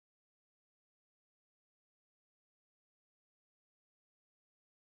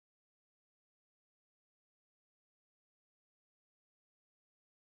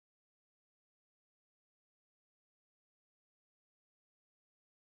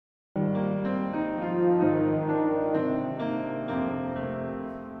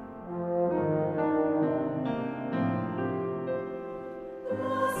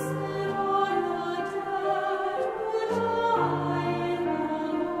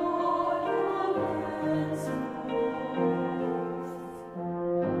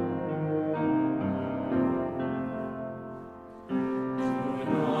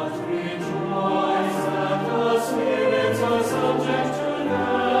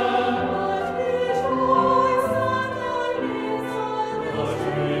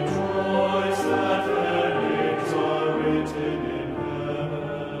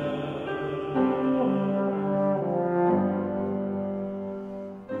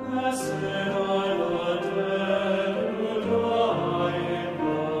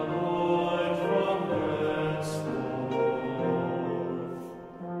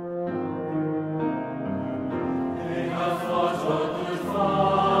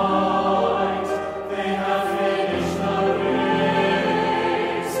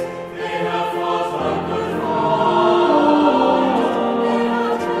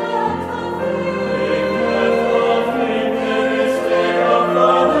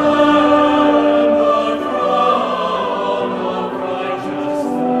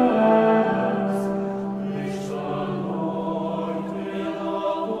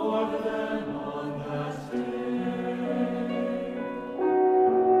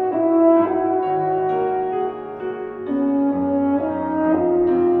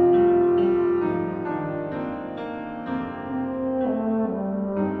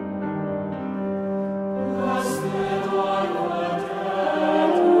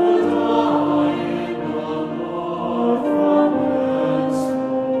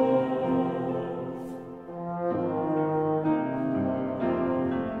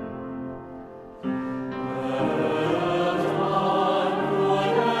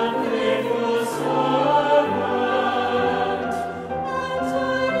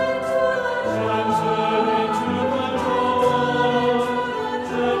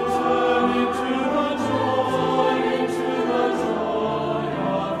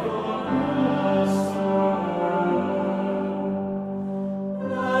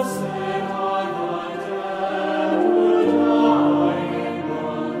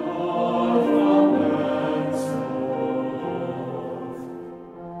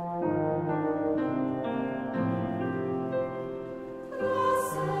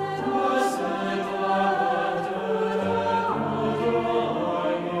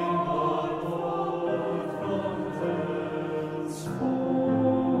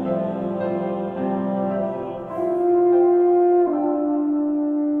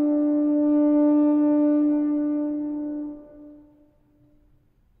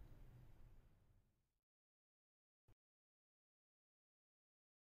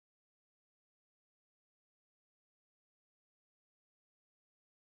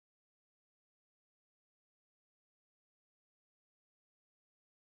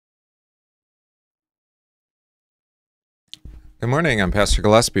Good morning. I'm Pastor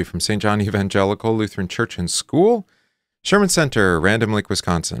Gillespie from St. John Evangelical Lutheran Church and School, Sherman Center, Random Lake,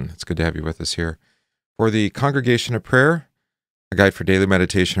 Wisconsin. It's good to have you with us here for the Congregation of Prayer, a guide for daily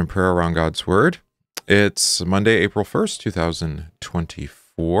meditation and prayer around God's Word. It's Monday, April 1st,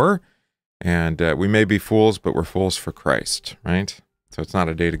 2024, and we may be fools, but we're fools for Christ, right? So it's not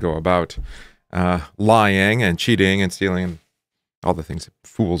a day to go about lying and cheating and stealing and all the things that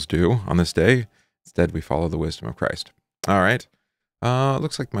fools do on this day. Instead, we follow the wisdom of Christ. All right.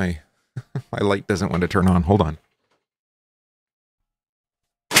 Looks like my my light doesn't want to turn on. Hold on.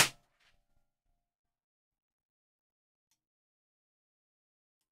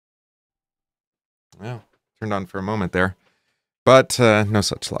 Well, turned on for a moment there, but no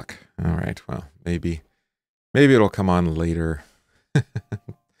such luck. All right. Well, maybe it'll come on later.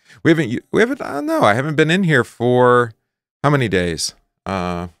 we haven't. No, I haven't been in here for how many days?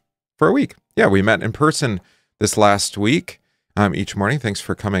 For a week. Yeah, we met in person this last week, each morning. Thanks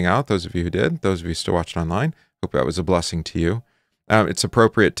for coming out, those of you who did. Those of you still watched online, hope that was a blessing to you. It's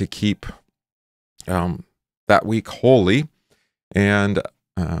appropriate to keep that week holy, and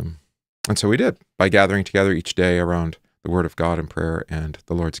so we did, by gathering together each day around the Word of God and prayer and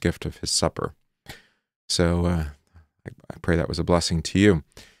the Lord's gift of His supper. So I pray that was a blessing to you.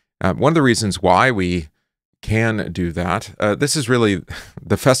 One of the reasons why we can do that, this is really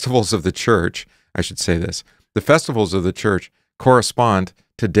the festivals of the church, I should say this. The festivals of the church correspond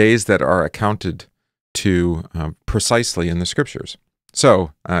to days that are accounted to precisely in the Scriptures.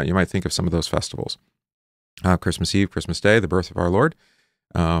 So you might think of some of those festivals. Christmas Eve, Christmas Day, the birth of our Lord.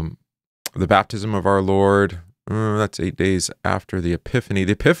 The baptism of our Lord, that's 8 days after the Epiphany.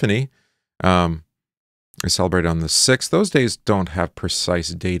 The Epiphany is celebrated on the 6th. Those days don't have precise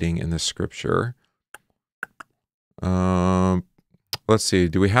dating in the Scripture. Let's see.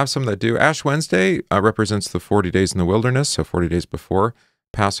 Do we have some that do? Ash Wednesday represents the 40 days in the wilderness, so 40 days before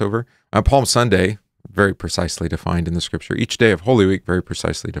Passover. Palm Sunday, very precisely defined in the Scripture. Each day of Holy Week, very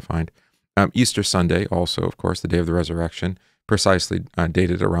precisely defined. Easter Sunday, also, of course, the day of the resurrection, precisely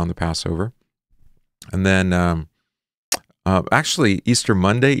dated around the Passover. And then, actually, Easter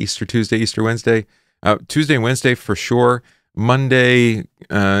Monday, Easter Tuesday, Easter Wednesday. Tuesday and Wednesday for sure. Monday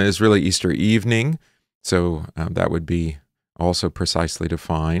is really Easter evening, so that would be also precisely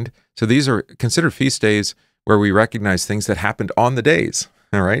defined. So these are considered feast days where we recognize things that happened on the days.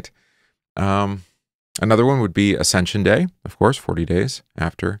 All right. Another one would be Ascension Day, of course, 40 days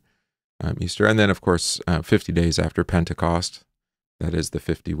after Easter. And then, of course, 50 days after Pentecost. That is the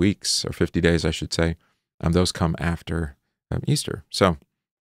 50 weeks, or 50 days, I should say. Those come after Easter. So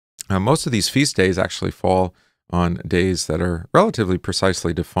most of these feast days actually fall on days that are relatively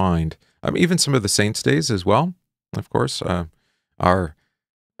precisely defined. Even some of the saints' days as well, of course, are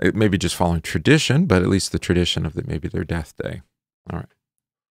maybe just following tradition, but at least the tradition of maybe their death day. All right.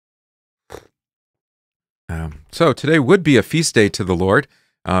 So today would be a feast day to the Lord,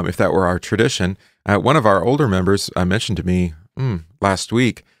 if that were our tradition. One of our older members mentioned to me last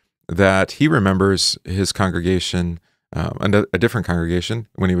week that he remembers his congregation, a different congregation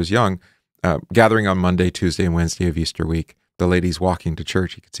when he was young, gathering on Monday, Tuesday, and Wednesday of Easter week. The ladies walking to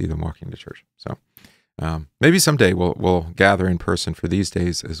church, you could see them walking to church. So maybe someday we'll gather in person for these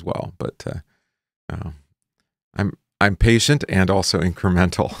days as well. But I'm patient and also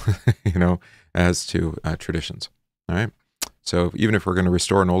incremental, as to traditions. All right. So even if we're going to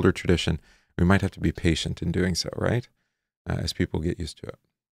restore an older tradition, we might have to be patient in doing so, right? As people get used to it.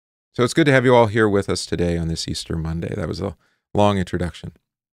 So it's good to have you all here with us today on this Easter Monday. That was a long introduction.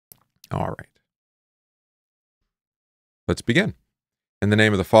 All right. Let's begin. In the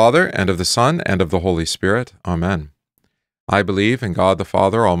name of the Father, and of the Son, and of the Holy Spirit. Amen. I believe in God the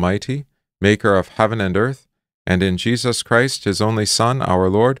Father Almighty, maker of heaven and earth, and in Jesus Christ, his only Son, our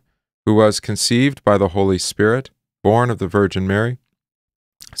Lord, who was conceived by the Holy Spirit, born of the Virgin Mary,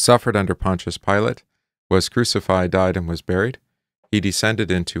 suffered under Pontius Pilate, was crucified, died, and was buried. He descended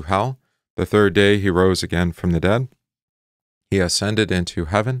into hell. The third day he rose again from the dead. He ascended into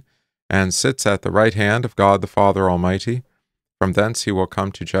heaven, and sits at the right hand of God the Father Almighty. From thence he will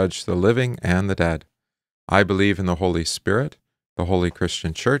come to judge the living and the dead. I believe in the Holy Spirit, the holy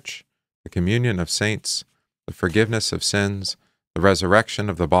Christian Church, the communion of saints, the forgiveness of sins, the resurrection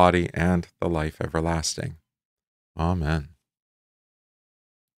of the body, and the life everlasting. Amen.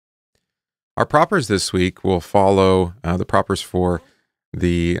 Our propers this week will follow the propers for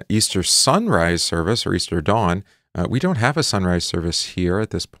the Easter sunrise service, or Easter dawn. We don't have a sunrise service here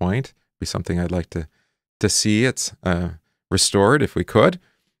at this point. It'd be something I'd like to see it's restored if we could.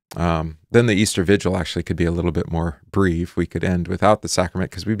 Then the Easter vigil actually could be a little bit more brief. We could end without the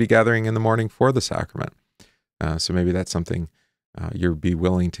sacrament because we'd be gathering in the morning for the sacrament. So maybe that's something you'll be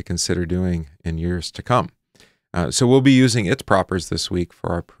willing to consider doing in years to come. So we'll be using its propers this week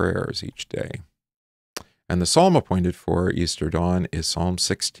for our prayers each day. And the psalm appointed for Easter dawn is Psalm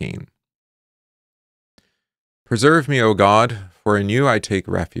 16. Preserve me, O God, for in you I take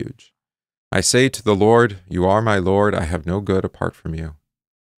refuge. I say to the Lord, you are my Lord, I have no good apart from you.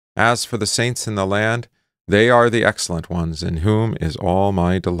 As for the saints in the land, they are the excellent ones, in whom is all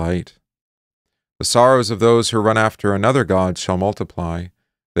my delight. The sorrows of those who run after another god shall multiply.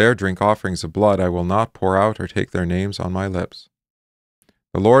 Their drink offerings of blood I will not pour out or take their names on my lips.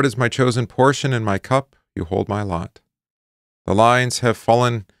 The Lord is my chosen portion and my cup, you hold my lot. The lines have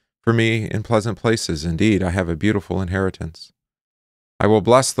fallen for me in pleasant places. Indeed, I have a beautiful inheritance. I will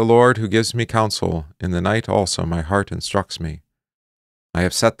bless the Lord who gives me counsel. In the night also my heart instructs me. I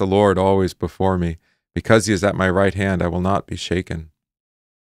have set the Lord always before me. Because he is at my right hand, I will not be shaken.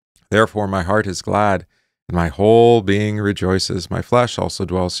 Therefore my heart is glad, and my whole being rejoices. My flesh also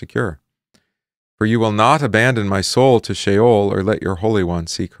dwells secure. For you will not abandon my soul to Sheol, or let your Holy One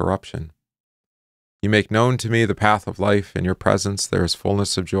see corruption. You make known to me the path of life. In your presence there is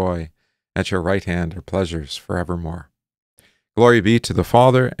fullness of joy. At your right hand are pleasures forevermore. Glory be to the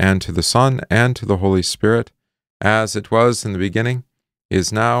Father, and to the Son, and to the Holy Spirit, as it was in the beginning,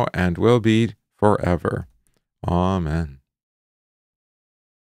 is now, and will be forever. Amen.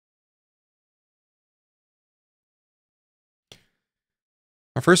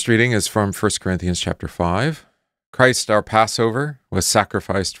 Our first reading is from 1 Corinthians chapter 5. Christ, our Passover, was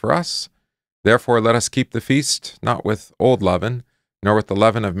sacrificed for us. Therefore let us keep the feast, not with old leaven, nor with the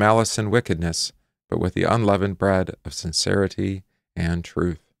leaven of malice and wickedness, but with the unleavened bread of sincerity and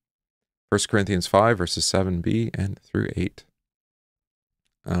truth. 1 Corinthians 5, verses 7b and through 8.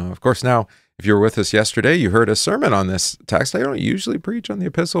 Of course, now, if you were with us yesterday, you heard a sermon on this text. I don't usually preach on the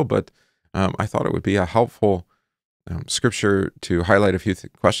epistle, but I thought it would be a helpful scripture to highlight a few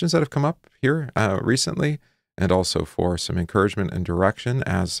questions that have come up here recently, and also for some encouragement and direction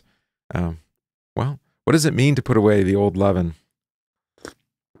as, what does it mean to put away the old leaven?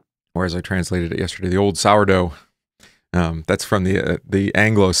 Or as I translated it yesterday, the old sourdough. That's from the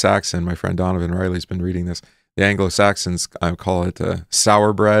Anglo-Saxon. My friend Donovan Riley's been reading this. The Anglo-Saxons call it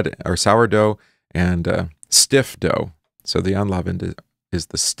sour bread or sourdough and stiff dough. So the unleavened is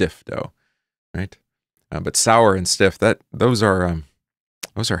the stiff dough, right? But sour and stiff, those are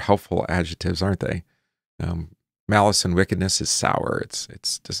Those are helpful adjectives, aren't they? Malice and wickedness is sour. It's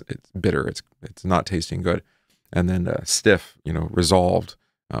bitter. It's not tasting good. And then stiff, resolved,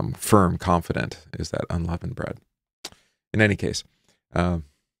 firm, confident is that unleavened bread. In any case, you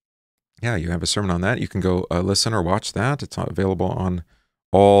have a sermon on that. You can go listen or watch that. It's available on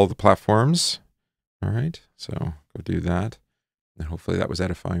all the platforms. All right, so go do that. And hopefully that was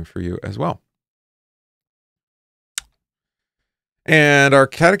edifying for you as well. And our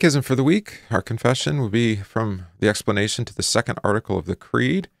catechism for the week, our confession, will be from the explanation to the second article of the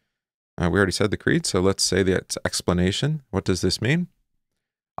Creed. We already said the Creed, so let's say the explanation. What does this mean?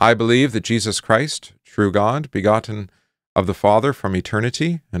 I believe that Jesus Christ, true God, begotten of the Father from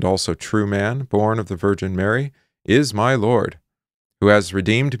eternity, and also true man, born of the Virgin Mary, is my Lord, who has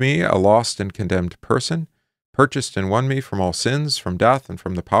redeemed me, a lost and condemned person, purchased and won me from all sins, from death, and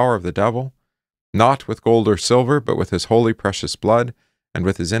from the power of the devil, not with gold or silver, but with his holy precious blood, and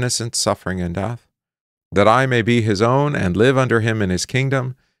with his innocent suffering and death, that I may be his own, and live under him in his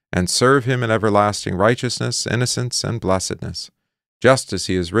kingdom, and serve him in everlasting righteousness, innocence, and blessedness, just as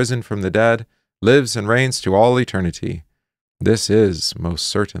he is risen from the dead, lives and reigns to all eternity. This is most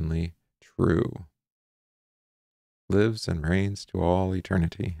certainly true. Lives and reigns to all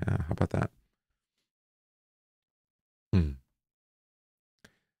eternity. How about that?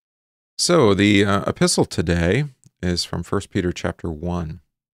 So the epistle today is from 1 Peter chapter 1.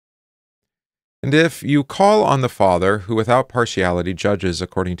 And if you call on the Father, who without partiality judges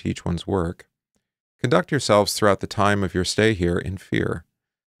according to each one's work, conduct yourselves throughout the time of your stay here in fear,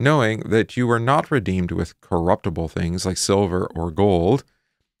 knowing that you were not redeemed with corruptible things like silver or gold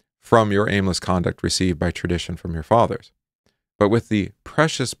from your aimless conduct received by tradition from your fathers, but with the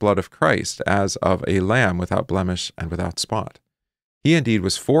precious blood of Christ, as of a lamb without blemish and without spot. He indeed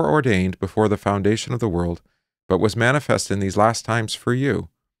was foreordained before the foundation of the world, but was manifest in these last times for you,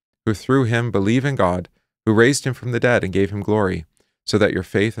 who through him believe in God, who raised him from the dead and gave him glory, so that your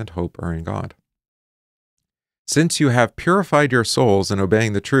faith and hope are in God. Since you have purified your souls in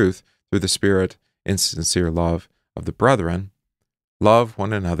obeying the truth through the Spirit in sincere love of the brethren, love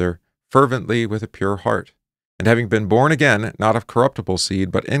one another fervently with a pure heart, and having been born again, not of corruptible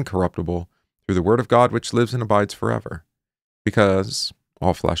seed, but incorruptible, through the word of God which lives and abides forever. Because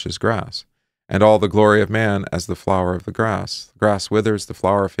all flesh is grass, and all the glory of man as the flower of the grass. The grass withers, the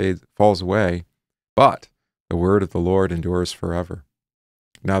flower falls away, but the word of the Lord endures forever.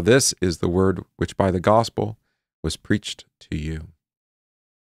 Now this is the word which by the gospel was preached to you.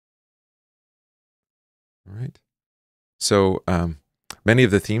 All right. So many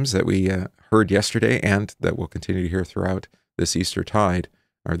of the themes that we heard yesterday and that we'll continue to hear throughout this Easter tide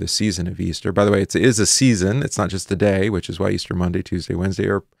or the season of Easter. By the way, it is a season. It's not just a day, which is why Easter Monday, Tuesday, Wednesday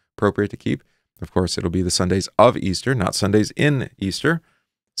are appropriate to keep. Of course, it'll be the Sundays of Easter, not Sundays in Easter.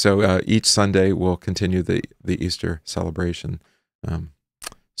 So each Sunday will continue the Easter celebration.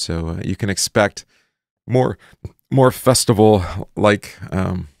 So you can expect more festival-like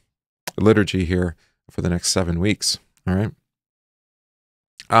liturgy here for the next 7 weeks. All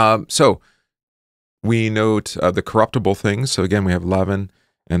right. So we note the corruptible things. So again, we have leaven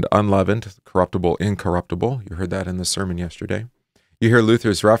and unleavened, corruptible, incorruptible. You heard that in the sermon yesterday. You hear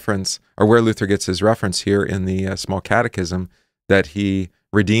Luther's reference, or where Luther gets his reference here in the small catechism, that he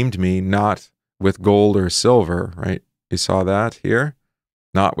redeemed me not with gold or silver, right? You saw that here?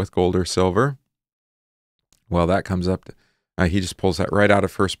 Not with gold or silver. Well, that comes up, he just pulls that right out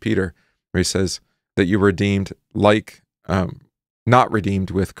of 1 Peter, where he says that you were redeemed like, not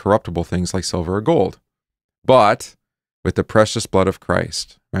redeemed with corruptible things like silver or gold, but with the precious blood of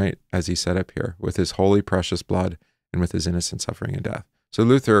Christ, right? As he said up here, with his holy precious blood and with his innocent suffering and death. So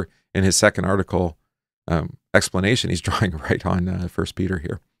Luther, in his second article explanation, he's drawing right on 1 Peter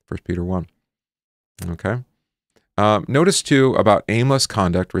here, 1 Peter 1. Okay. Notice too about aimless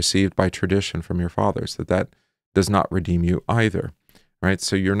conduct received by tradition from your fathers, that does not redeem you either, right?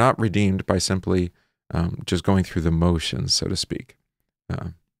 So you're not redeemed by simply just going through the motions, so to speak.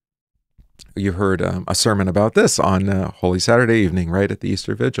 You heard a sermon about this on Holy Saturday evening, right, at the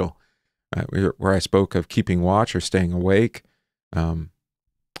Easter Vigil, where I spoke of keeping watch or staying awake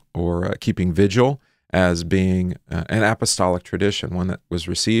or keeping vigil as being an apostolic tradition, one that was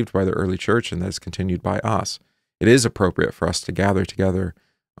received by the early church and that is continued by us. It is appropriate for us to gather together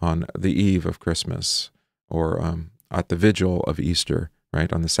on the eve of Christmas or at the vigil of Easter,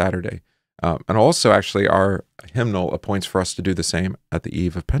 right, on the Saturday. And also, actually, our hymnal appoints for us to do the same at the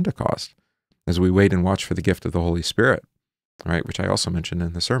eve of Pentecost, as we wait and watch for the gift of the Holy Spirit, right, which I also mentioned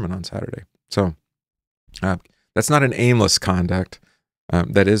in the sermon on Saturday. So that's not an aimless conduct.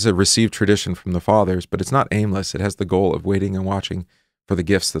 That is a received tradition from the fathers, but it's not aimless. It has the goal of waiting and watching for the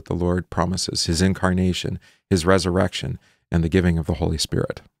gifts that the Lord promises, his incarnation, his resurrection, and the giving of the Holy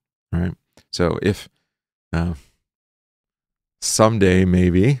Spirit. Right? So if someday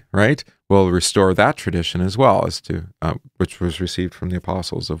maybe, right, we'll restore that tradition as well, as to which was received from the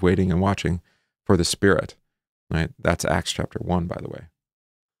apostles, of waiting and watching for the Spirit. Right? That's Acts chapter 1, by the way.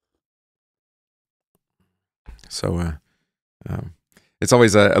 So it's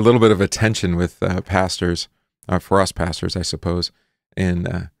always a little bit of a tension with pastors, for us pastors, I suppose,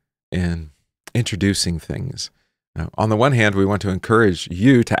 in introducing things. On the one hand, we want to encourage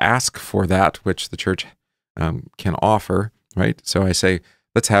you to ask for that which the church can offer, right? So I say,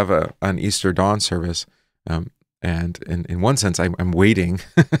 let's have an Easter dawn service, and in one sense, I'm waiting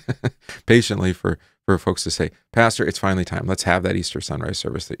patiently for folks to say, Pastor, it's finally time. Let's have that Easter sunrise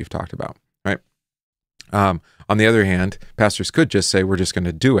service that you've talked about, right? On the other hand, pastors could just say, we're just going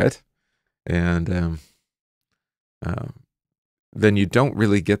to do it, and then you don't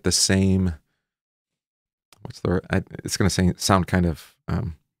really get the same, it's going to sound kind of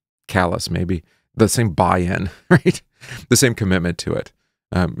callous maybe, the same buy-in, right? The same commitment to it.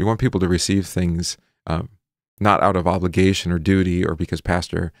 We want people to receive things not out of obligation or duty or because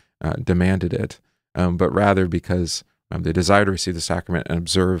pastor demanded it, but rather because they desire to receive the sacrament and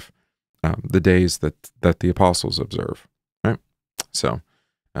observe the days that the apostles observe, right? So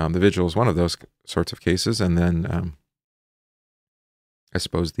the vigil is one of those sorts of cases, and then I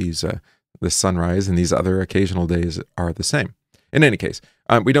suppose the sunrise and these other occasional days are the same. In any case,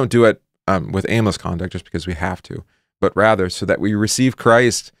 we don't do it with aimless conduct just because we have to, but rather so that we receive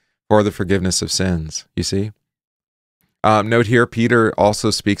Christ for the forgiveness of sins, you see? Note here, Peter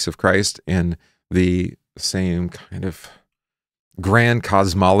also speaks of Christ in the same kind of grand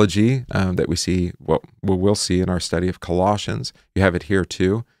cosmology that we see, we'll see in our study of Colossians. You have it here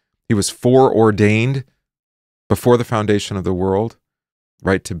too. He was foreordained before the foundation of the world,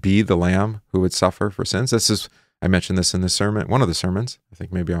 right, to be the Lamb who would suffer for sins. I mentioned this in the sermon, one of the sermons, I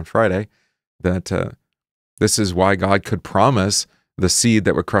think maybe on Friday, that this is why God could promise the seed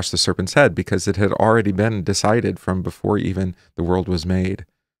that would crush the serpent's head, because it had already been decided from before even the world was made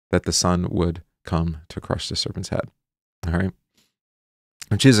that the Son would come to crush the serpent's head. All right?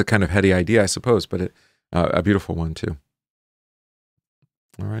 Which is a kind of heady idea, I suppose, but a beautiful one too.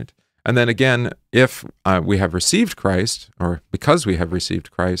 All right? And then again, if we have received Christ, or because we have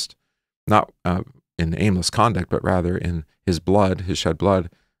received Christ, not in aimless conduct, but rather in his blood, his shed blood,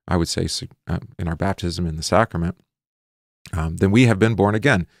 I would say in our baptism in the sacrament, then we have been born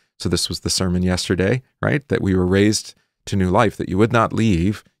again. So this was the sermon yesterday, right? That we were raised to new life, that you would not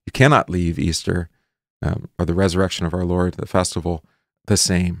leave, you cannot leave Easter, or the resurrection of our Lord, the festival, the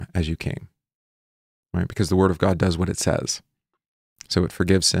same as you came, right? Because the Word of God does what it says. So it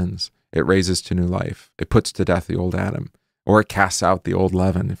forgives sins, it raises to new life, it puts to death the old Adam, or it casts out the old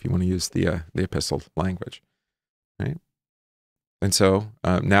leaven, if you want to use the epistle language, right? And so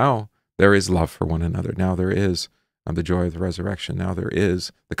now there is love for one another. Now there is the joy of the resurrection. Now there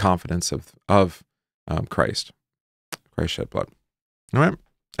is the confidence of Christ shed blood. All right?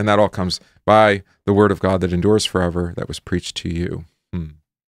 And that all comes by the word of God that endures forever, that was preached to you. It's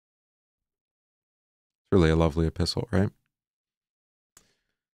really a lovely epistle, right?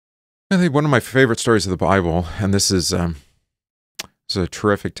 I think one of my favorite stories of the Bible, and this is a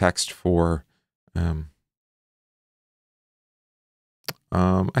terrific text for,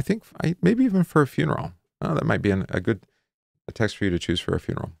 I think maybe even for a funeral. That might be a good text for you to choose for a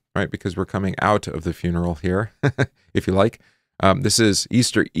funeral, right? Because we're coming out of the funeral here, if you like. This is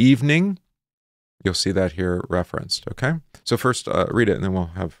Easter evening. You'll see that here referenced, okay? So first read it, and then we'll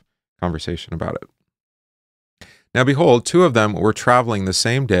have conversation about it. Now behold, two of them were traveling the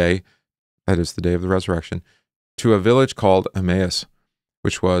same day, that is the day of the resurrection, to a village called Emmaus,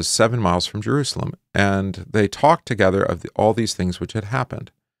 which was 7 miles from Jerusalem, and they talked together of all these things which had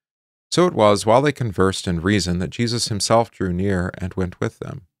happened. So it was, while they conversed and reasoned, that Jesus himself drew near and went with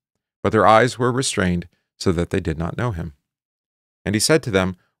them. But their eyes were restrained, so that they did not know him. And he said to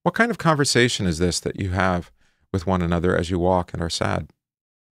them, "What kind of conversation is this that you have with one another as you walk and are sad?"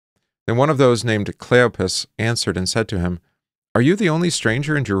 Then one of those named Cleopas answered and said to him, "Are you the only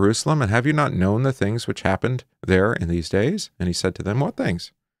stranger in Jerusalem, and have you not known the things which happened there in these days?" And he said to them, "What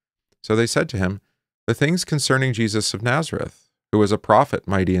things?" So they said to him, "The things concerning Jesus of Nazareth, who was a prophet,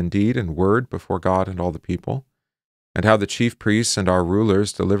 mighty in deed and word before God and all the people, and how the chief priests and our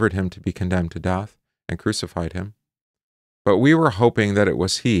rulers delivered him to be condemned to death and crucified him. But we were hoping that it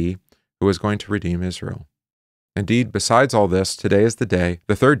was he who was going to redeem Israel. Indeed, besides all this, today is the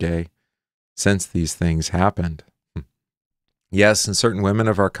third day, since these things happened." Yes, and certain women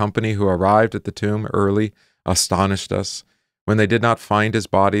of our company who arrived at the tomb early astonished us. When they did not find his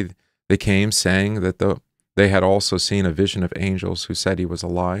body, they came, saying that they had also seen a vision of angels who said he was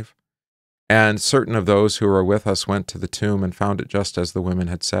alive. And certain of those who were with us went to the tomb and found it just as the women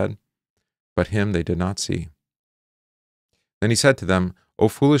had said, but him they did not see. Then he said to them, O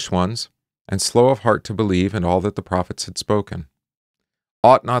foolish ones, and slow of heart to believe in all that the prophets had spoken.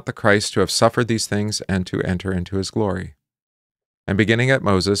 Ought not the Christ to have suffered these things and to enter into his glory? And beginning at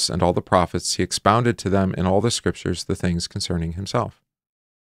Moses and all the prophets, he expounded to them in all the scriptures the things concerning himself.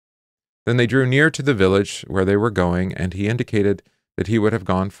 Then they drew near to the village where they were going, and he indicated that he would have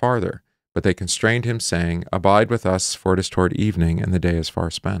gone farther, but they constrained him, saying, Abide with us, for it is toward evening, and the day is far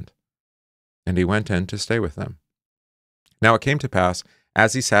spent. And he went in to stay with them. Now it came to pass,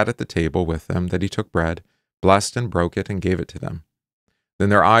 as he sat at the table with them, that he took bread, blessed and broke it, and gave it to them. Then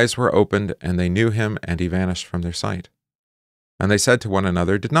their eyes were opened, and they knew him, and he vanished from their sight. And they said to one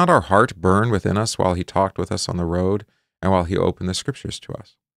another, Did not our heart burn within us while he talked with us on the road, and while he opened the scriptures to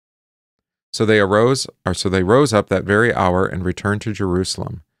us? So they rose up that very hour and returned to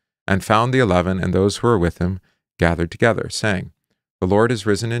Jerusalem, and found the 11 and those who were with him gathered together, saying, The Lord is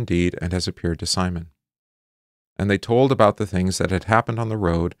risen indeed, and has appeared to Simon. And they told about the things that had happened on the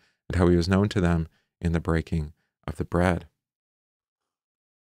road, and how he was known to them in the breaking of the bread.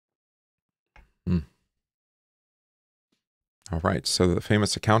 All right, so the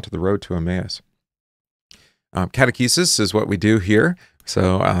famous account of the road to Emmaus. Catechesis is what we do here.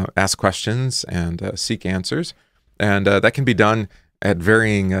 So ask questions and seek answers. And that can be done at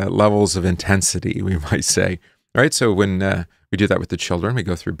varying levels of intensity, we might say. All right, so when we do that with the children, we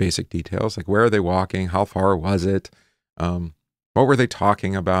go through basic details, like where are they walking, how far was it, what were they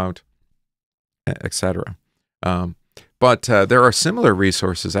talking about, etc. But there are similar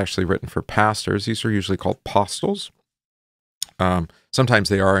resources actually written for pastors. These are usually called postils. Sometimes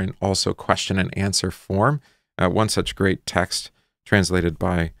they are in also question and answer form. One such great text translated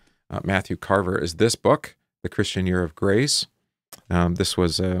by Matthew Carver is this book, The Christian Year of Grace. This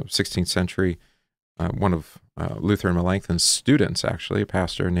was a 16th century, one of Lutheran Melanchthon's students, actually, a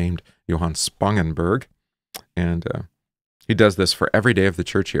pastor named Johann Spangenberg. And he does this for every day of the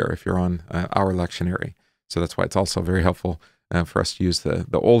church year if you're on our lectionary. So that's why it's also very helpful for us to use the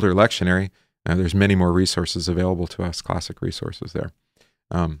older lectionary. There's many more resources available to us, classic resources there.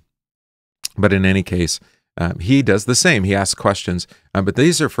 But in any case, he does the same. He asks questions, but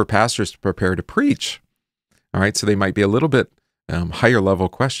these are for pastors to prepare to preach. All right, so they might be a little bit higher level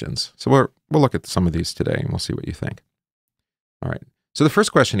questions. So we'll look at some of these today, and we'll see what you think. All right, so the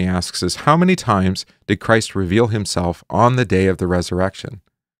first question he asks is, how many times did Christ reveal himself on the day of the resurrection?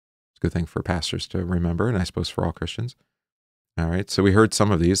 It's a good thing for pastors to remember, and I suppose for all Christians. All right, so we heard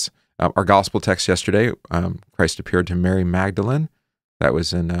some of these. Our gospel text yesterday, Christ appeared to Mary Magdalene. That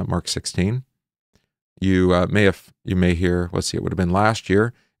was in Mark 16. You may hear, let's see, it would have been last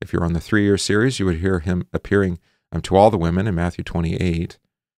year. If you're on the 3-year series, you would hear him appearing to all the women in Matthew 28.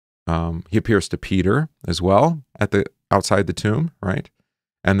 He appears to Peter as well outside the tomb, right?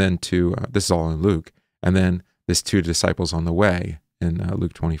 And then to, this is all in Luke, and then there's 2 disciples on the way in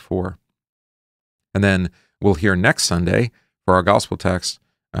Luke 24. And then we'll hear next Sunday for our gospel text,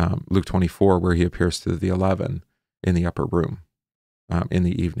 Luke 24, where he appears to the 11 in the upper room in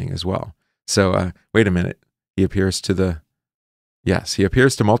the evening as well. So wait a minute. He appears to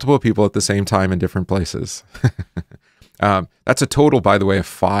multiple people at the same time in different places. That's a total, by the way, of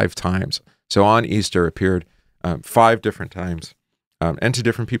 5 times. So on Easter appeared 5 different times and to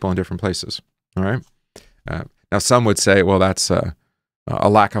different people in different places. All right. Now some would say, well, that's a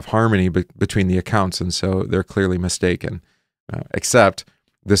lack of harmony between the accounts, and so they're clearly mistaken. Except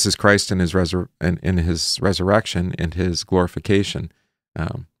this is Christ in his resurrection and his glorification.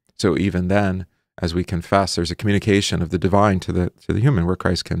 So even then, as we confess, there's a communication of the divine to the human, where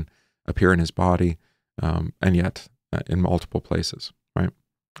Christ can appear in his body, and yet in multiple places, right?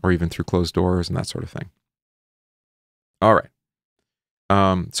 Or even through closed doors and that sort of thing. All right.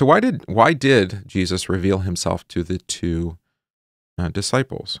 So why did Jesus reveal himself to the 2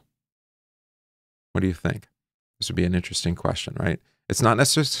 disciples? What do you think? This would be an interesting question, right? It's not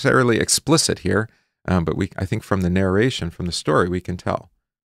necessarily explicit here, but I think from the narration, from the story, we can tell.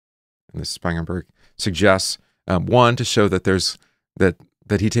 And this Spangenberg suggests, one, to show that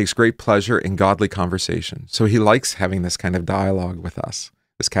that he takes great pleasure in godly conversation. So he likes having this kind of dialogue with us,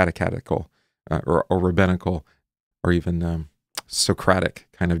 this catechetical or rabbinical or even Socratic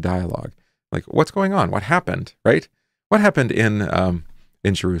kind of dialogue. Like, what's going on? What happened, right? What happened in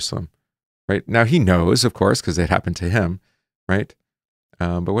Jerusalem, right? Now he knows, of course, because it happened to him, right?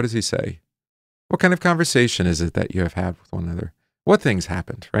 But what does he say? What kind of conversation is it that you have had with one another? What things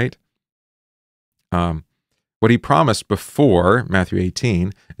happened, right? What he promised before, Matthew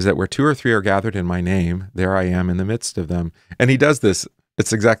 18, is that where 2 or 3 are gathered in my name, there I am in the midst of them. And he does this.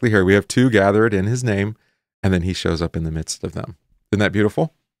 It's exactly here. We have 2 gathered in his name, and then he shows up in the midst of them. Isn't that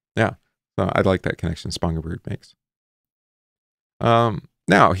beautiful? Yeah. So I like that connection Spongenberg makes.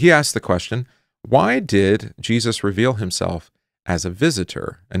 Now, he asked the question, why did Jesus reveal himself as a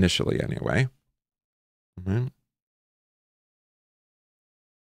visitor, initially anyway? Mm-hmm.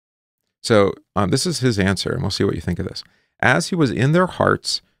 So this is his answer, and we'll see what you think of this. As he was in their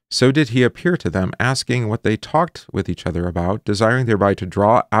hearts, so did he appear to them, asking what they talked with each other about, desiring thereby to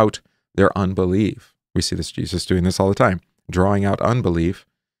draw out their unbelief. We see this Jesus doing this all the time, drawing out unbelief,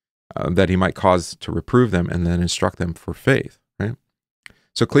 that he might cause to reprove them and then instruct them for faith. Right.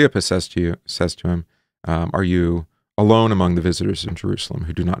 So Cleopas says to him, "Are you alone among the visitors in Jerusalem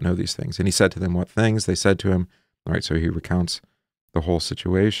who do not know these things?" And he said to them, "What things?" They said to him. All right. So he recounts the whole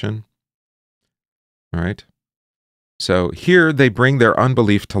situation. All right. So here they bring their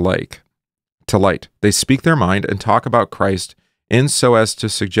unbelief to light. They speak their mind and talk about Christ in so as to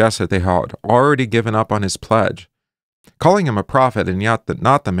suggest that they had already given up on his pledge, calling him a prophet and yet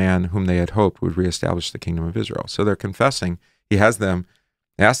not the man whom they had hoped would reestablish the kingdom of Israel. So they're confessing. He has them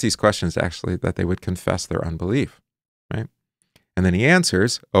ask these questions actually that they would confess their unbelief, right? And then he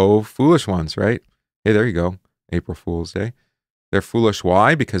answers, "Oh, foolish ones," right? Hey, there you go. April Fool's Day. They're foolish.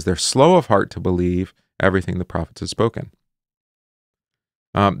 Why? Because they're slow of heart to believe everything the prophets had spoken.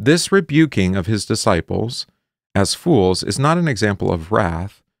 This rebuking of his disciples as fools is not an example of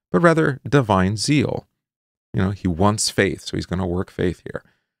wrath, but rather divine zeal. He wants faith, so he's going to work faith here.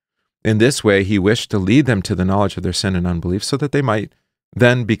 In this way, he wished to lead them to the knowledge of their sin and unbelief so that they might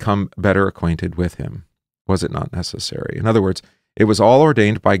then become better acquainted with him. Was it not necessary? In other words, it was all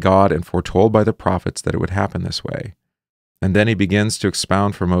ordained by God and foretold by the prophets that it would happen this way. And then he begins to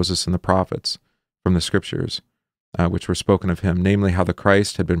expound for Moses and the prophets from the scriptures, which were spoken of him, namely how the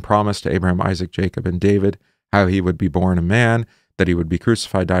Christ had been promised to Abraham, Isaac, Jacob, and David, how he would be born a man, that he would be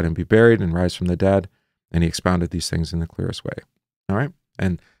crucified, died, and be buried, and rise from the dead. And he expounded these things in the clearest way. All right?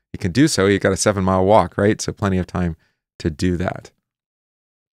 And he can do so. He got a 7-mile walk, right? So plenty of time to do that.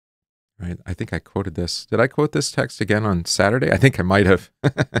 Right? I think I quoted this. Did I quote this text again on Saturday? I think I might have.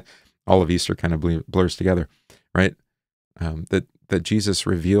 All of Easter kind of blurs together, right? That Jesus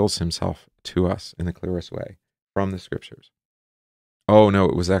reveals himself to us in the clearest way from the scriptures. Oh, no,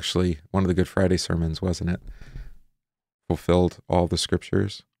 it was actually one of the Good Friday sermons, wasn't it? Fulfilled all the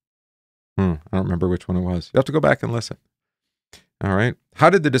scriptures. I don't remember which one it was. You have to go back and listen. All right.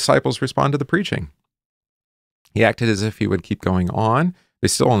 How did the disciples respond to the preaching? He acted as if he would keep going on. They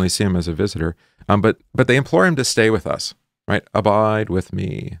still only see him as a visitor, but they implore him to stay with us, right? Abide with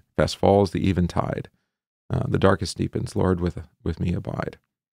me. Fast falls the eventide. The darkest deepens. Lord, with me abide.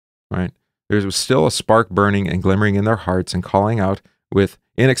 Right? There was still a spark burning and glimmering in their hearts and calling out with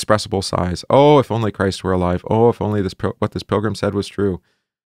inexpressible sighs. Oh, if only Christ were alive. Oh, if only what this pilgrim said was true.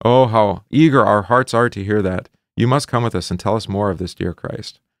 Oh, how eager our hearts are to hear that. You must come with us and tell us more of this dear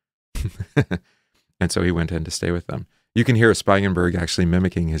Christ. And so he went in to stay with them. You can hear Spangenberg actually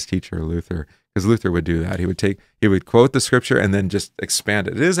mimicking his teacher, Luther, because Luther would do that. He would quote the scripture and then just expand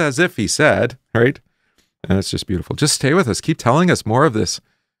it. It is as if he said, right? And it's just beautiful. Just stay with us. Keep telling us more of this,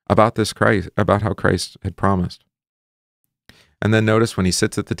 about Christ, about how Christ had promised. And then notice when he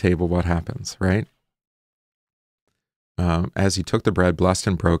sits at the table, what happens, right? As he took the bread, blessed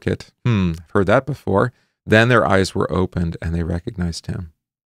and broke it. Heard that before. Then their eyes were opened and they recognized him.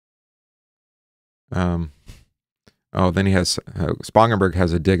 Then he has, Spangenberg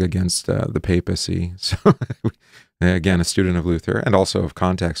has a dig against the papacy. So again, a student of Luther and also of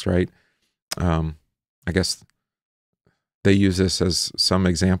context, right? I guess they use this as some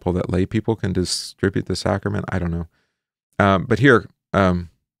example that lay people can distribute the sacrament. I don't know. But here,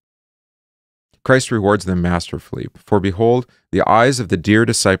 Christ rewards them masterfully. For behold, the eyes of the dear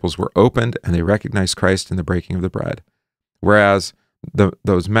disciples were opened and they recognized Christ in the breaking of the bread. Whereas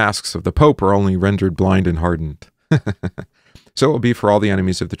those masks of the Pope are only rendered blind and hardened. So it will be for all the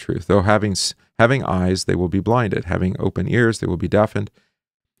enemies of the truth. Though having eyes, they will be blinded. Having open ears, they will be deafened.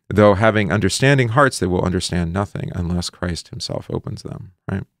 Though having understanding hearts, they will understand nothing unless Christ himself opens them,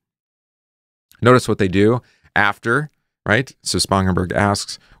 right? Notice what they do after, right? So Spangenberg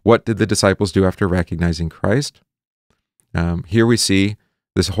asks, what did the disciples do after recognizing Christ? Here we see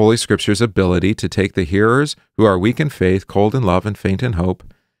this Holy Scripture's ability to take the hearers who are weak in faith, cold in love, and faint in hope,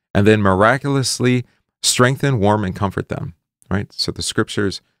 and then miraculously strengthen, warm, and comfort them, right? So the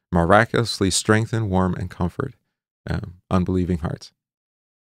Scriptures miraculously strengthen, warm, and comfort unbelieving hearts.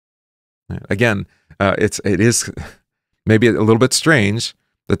 Again, it is maybe a little bit strange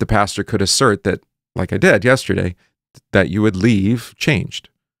that the pastor could assert that like I did yesterday, that you would leave changed.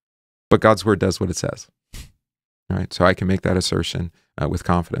 But God's word does what it says. All right, so I can make that assertion with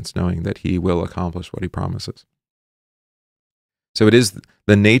confidence, knowing that he will accomplish what he promises. So it is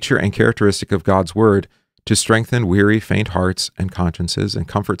the nature and characteristic of God's word to strengthen weary, faint hearts and consciences, and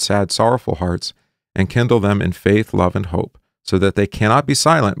comfort sad, sorrowful hearts, and kindle them in faith, love, and hope, so that they cannot be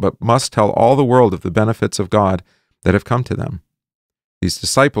silent, but must tell all the world of the benefits of God that have come to them. These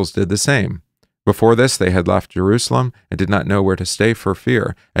disciples did the same. Before this, they had left Jerusalem and did not know where to stay for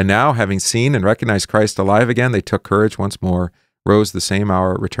fear. And now, having seen and recognized Christ alive again, they took courage once more, rose the same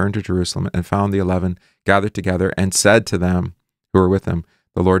hour, returned to Jerusalem, and found the 11 gathered together, and said to them who were with them,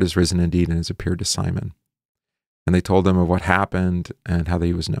 "The Lord is risen indeed and has appeared to Simon." And they told them of what happened and how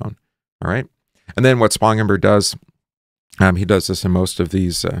he was known. All right? And then what Spongenberg does, he does this in most of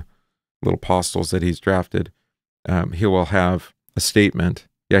these little apostles that he's drafted. He will have a statement.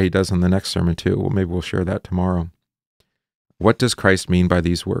 Yeah, he does in the next sermon too. Well, maybe we'll share that tomorrow. What does Christ mean by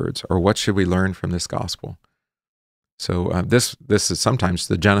these words? Or what should we learn from this gospel? So this is sometimes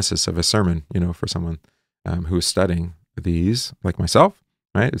the genesis of a sermon, for someone who is studying these, like myself,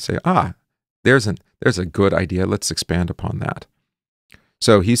 right? To say, there's a good idea. Let's expand upon that.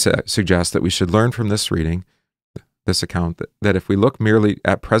 So he suggests that we should learn from this reading, this account, that if we look merely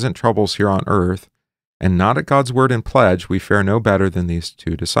at present troubles here on earth and not at God's word and pledge, we fare no better than these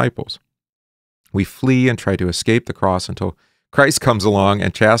two disciples. We flee and try to escape the cross until Christ comes along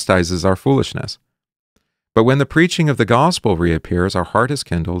and chastises our foolishness. But when the preaching of the gospel reappears, our heart is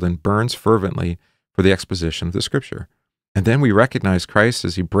kindled and burns fervently for the exposition of the Scripture. And then we recognize Christ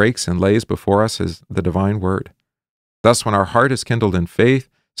as he breaks and lays before us as the divine word. Thus, when our heart is kindled in faith,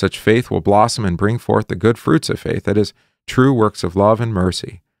 such faith will blossom and bring forth the good fruits of faith, that is, true works of love and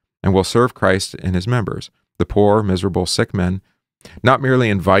mercy, and will serve Christ and his members, the poor, miserable, sick men, not merely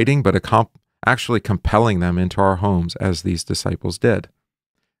inviting, but actually compelling them into our homes, as these disciples did.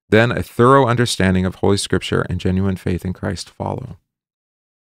 Then a thorough understanding of Holy Scripture and genuine faith in Christ follow.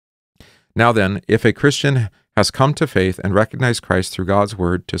 Now then, if a Christian has come to faith and recognized Christ through God's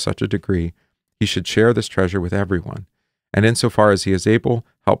word to such a degree, he should share this treasure with everyone, and insofar as he is able,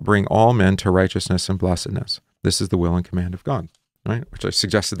 help bring all men to righteousness and blessedness. This is the will and command of God, right? Which I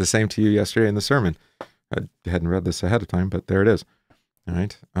suggested the same to you yesterday in the sermon. I hadn't read this ahead of time, but there it is. All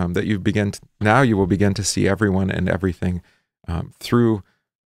right, that now you will begin to see everyone and everything through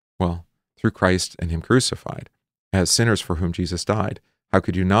Christ and him crucified, as sinners for whom Jesus died. How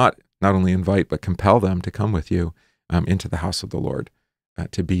could you not only invite, but compel them to come with you into the house of the Lord,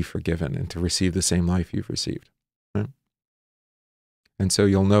 to be forgiven and to receive the same life you've received? Right? And so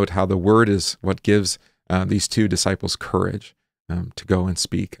you'll note how the word is what gives these two disciples courage to go and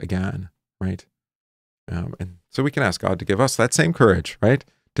speak again, right? And so we can ask God to give us that same courage, right?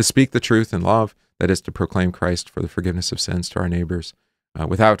 To speak the truth in love, that is to proclaim Christ for the forgiveness of sins to our neighbors,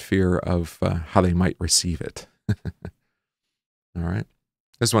 without fear of how they might receive it. All right.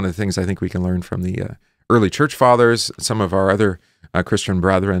 This is one of the things I think we can learn from the early church fathers. Some of our other Christian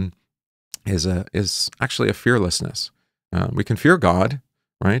brethren is actually a fearlessness. We can fear God,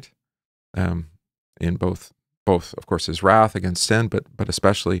 right? In both, of course, his wrath against sin, but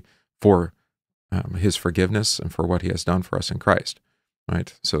especially for his forgiveness and for what he has done for us in Christ,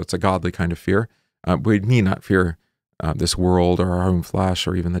 right? So it's a godly kind of fear. We need not fear this world or our own flesh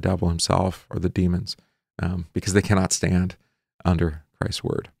or even the devil himself or the demons, because they cannot stand under Christ's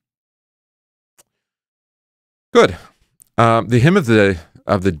word. Good. The hymn of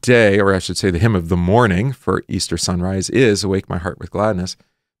the day, or I should say the hymn of the morning for Easter sunrise, is "Awake My Heart with Gladness."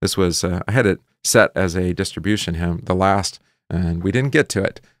 This was, I had it set as a distribution hymn, the last, and we didn't get to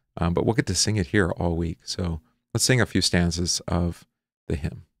it, but we'll get to sing it here all week. So let's sing a few stanzas of the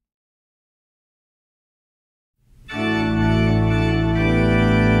hymn.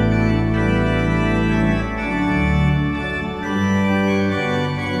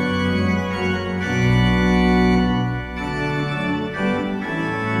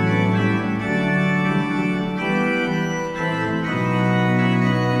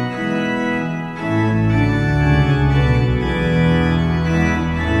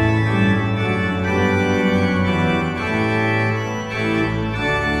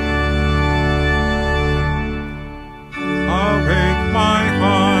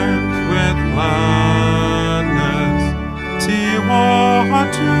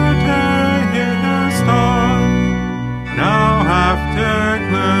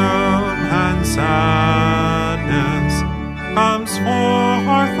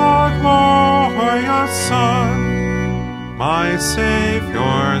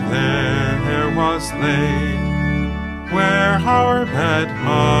 where our bed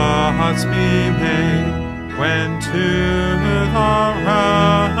must be made, when to the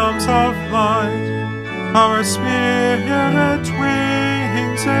realms of light our spirit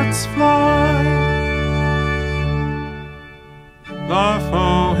wings its flight. The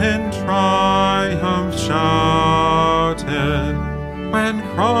foe in triumph shouted, when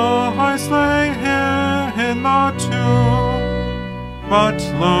Christ lay here in the tomb, but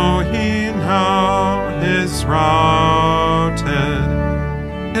lo, he now is routed.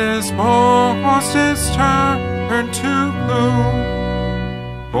 His boast is turned to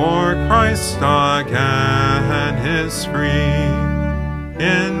gloom, for Christ again is free.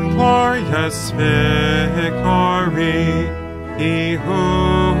 In glorious victory, he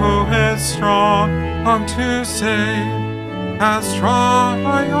who is strong to save has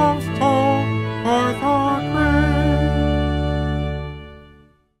triumphed over the grave.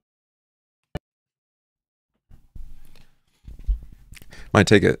 Might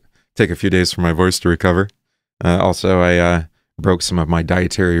take a few days for my voice to recover. Also, I broke some of my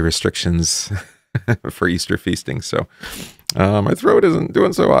dietary restrictions for Easter feasting, so my throat isn't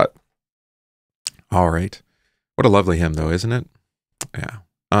doing so hot. All right. What a lovely hymn, though, isn't it? Yeah.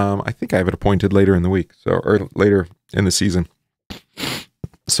 I think I have it appointed later in the week, or later in the season.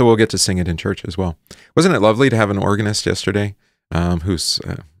 So we'll get to sing it in church as well. Wasn't it lovely to have an organist yesterday who's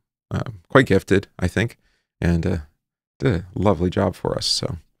quite gifted, I think, and did a lovely job for us.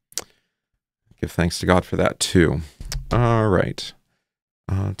 So give thanks to God for that, too. All right.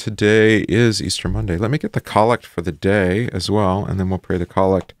 Today is Easter Monday. Let me get the collect for the day as well, and then we'll pray the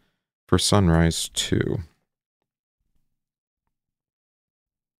collect for sunrise, too.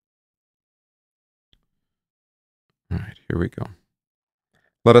 All right, here we go.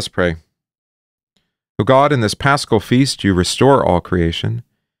 Let us pray. O God, in this Paschal feast you restore all creation.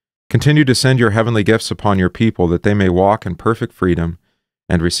 Continue to send your heavenly gifts upon your people, that they may walk in perfect freedom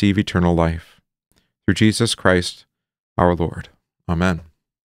and receive eternal life. Through Jesus Christ, our Lord. Amen.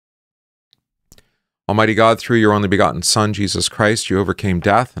 Almighty God, through your only begotten Son, Jesus Christ, you overcame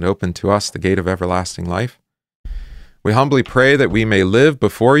death and opened to us the gate of everlasting life. We humbly pray that we may live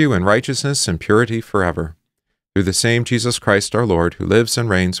before you in righteousness and purity forever. Through the same Jesus Christ our Lord, who lives and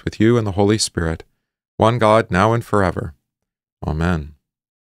reigns with you in the Holy Spirit, one God, now and forever. Amen.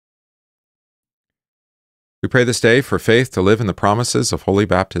 We pray this day for faith to live in the promises of holy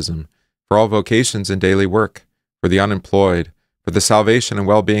baptism, for all vocations and daily work, for the unemployed, for the salvation and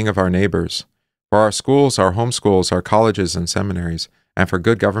well-being of our neighbors, for our schools, our homeschools, our colleges and seminaries, and for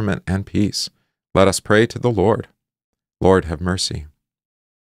good government and peace. Let us pray to the Lord. Lord, have mercy.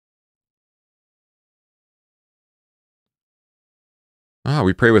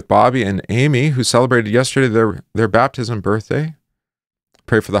 We pray with Bobby and Amy, who celebrated yesterday their baptism birthday.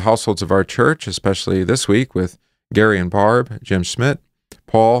 Pray for the households of our church, especially this week with Gary and Barb, Jim Schmidt,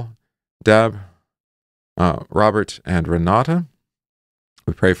 Paul, Deb, Robert, and Renata.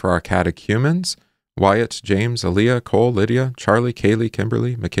 We pray for our catechumens, Wyatt, James, Aaliyah, Cole, Lydia, Charlie, Kaylee,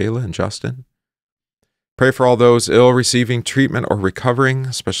 Kimberly, Michaela, and Justin. Pray for all those ill receiving treatment or recovering,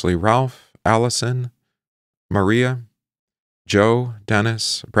 especially Ralph, Allison, Maria, Joe,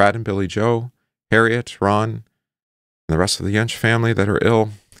 Dennis, Brad and Billy Joe, Harriet, Ron, and the rest of the Yench family that are ill.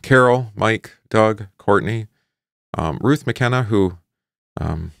 Carol, Mike, Doug, Courtney, Ruth McKenna, who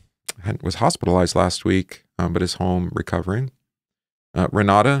was hospitalized last week but is home recovering.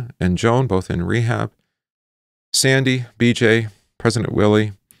 Renata and Joan, both in rehab. Sandy, BJ, President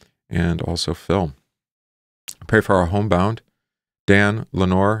Willie, and also Phil. Pray for our homebound, Dan,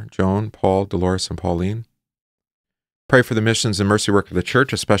 Lenore, Joan, Paul, Dolores, and Pauline. Pray for the missions and mercy work of the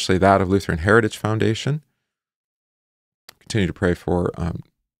church, especially that of Lutheran Heritage Foundation. Continue to pray for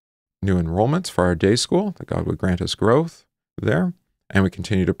new enrollments for our day school, that God would grant us growth there. And we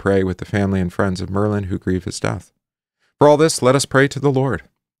continue to pray with the family and friends of Merlin who grieve his death. For all this, let us pray to the Lord.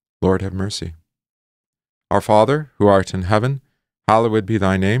 Lord, have mercy. Our Father, who art in heaven, hallowed be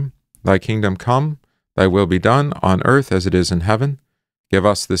thy name. Thy kingdom come, thy will be done, on earth as it is in heaven. Give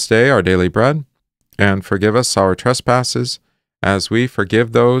us this day our daily bread, and forgive us our trespasses, as we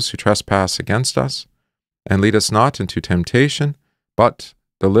forgive those who trespass against us. And lead us not into temptation, but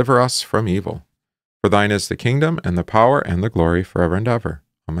deliver us from evil. For thine is the kingdom, and the power, and the glory, forever and ever.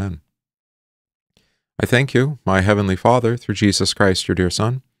 Amen. I thank you, my heavenly Father, through Jesus Christ, your dear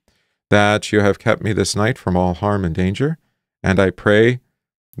Son, that you have kept me this night from all harm and danger, and I pray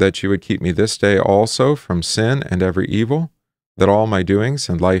that you would keep me this day also from sin and every evil, that all my doings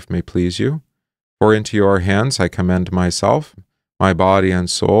and life may please you. For into your hands I commend myself, my body and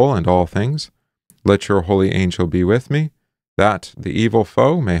soul, and all things. Let your holy angel be with me, that the evil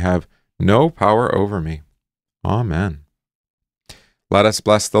foe may have no power over me. Amen. Let us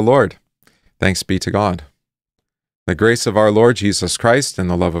bless the Lord. Thanks be to God. The grace of our Lord Jesus Christ and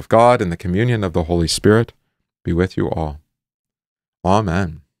the love of God and the communion of the Holy Spirit be with you all.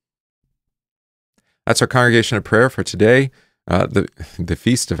 Amen. That's our congregation of prayer for today, the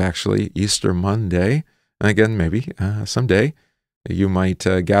feast of actually Easter Monday. And again, maybe someday you might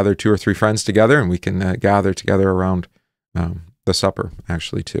gather 2 or 3 friends together, and we can gather together around the supper,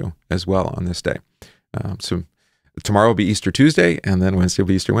 actually, too, as well on this day. So tomorrow will be Easter Tuesday, and then Wednesday will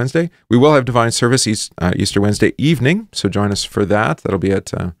be Easter Wednesday. We will have divine service Easter Wednesday evening, so join us for that. That'll be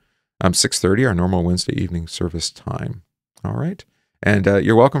at 6:30, our normal Wednesday evening service time. All right. And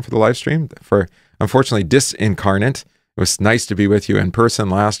you're welcome for the live stream. For, unfortunately, Disincarnate, it was nice to be with you in person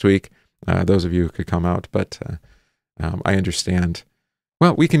last week, those of you who could come out, but I understand.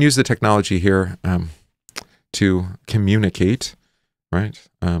 Well, we can use the technology here to communicate, right?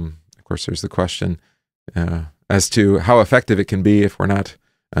 Of course, there's the question as to how effective it can be if we're not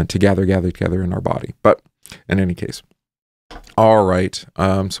gathered together in our body. But in any case, all right.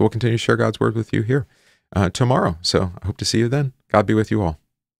 So we'll continue to share God's word with you here tomorrow. So I hope to see you then. God be with you all.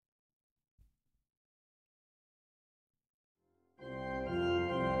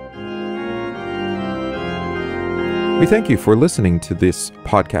 We thank you for listening to this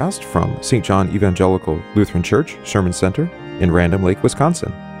podcast from St. John Evangelical Lutheran Church Sermon Center in Random Lake,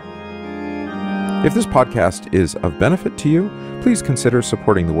 Wisconsin. If this podcast is of benefit to you, please consider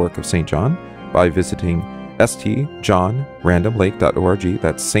supporting the work of St. John by visiting stjohnrandomlake.org.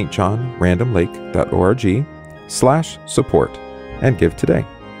 That's stjohnrandomlake.org/support, and give today.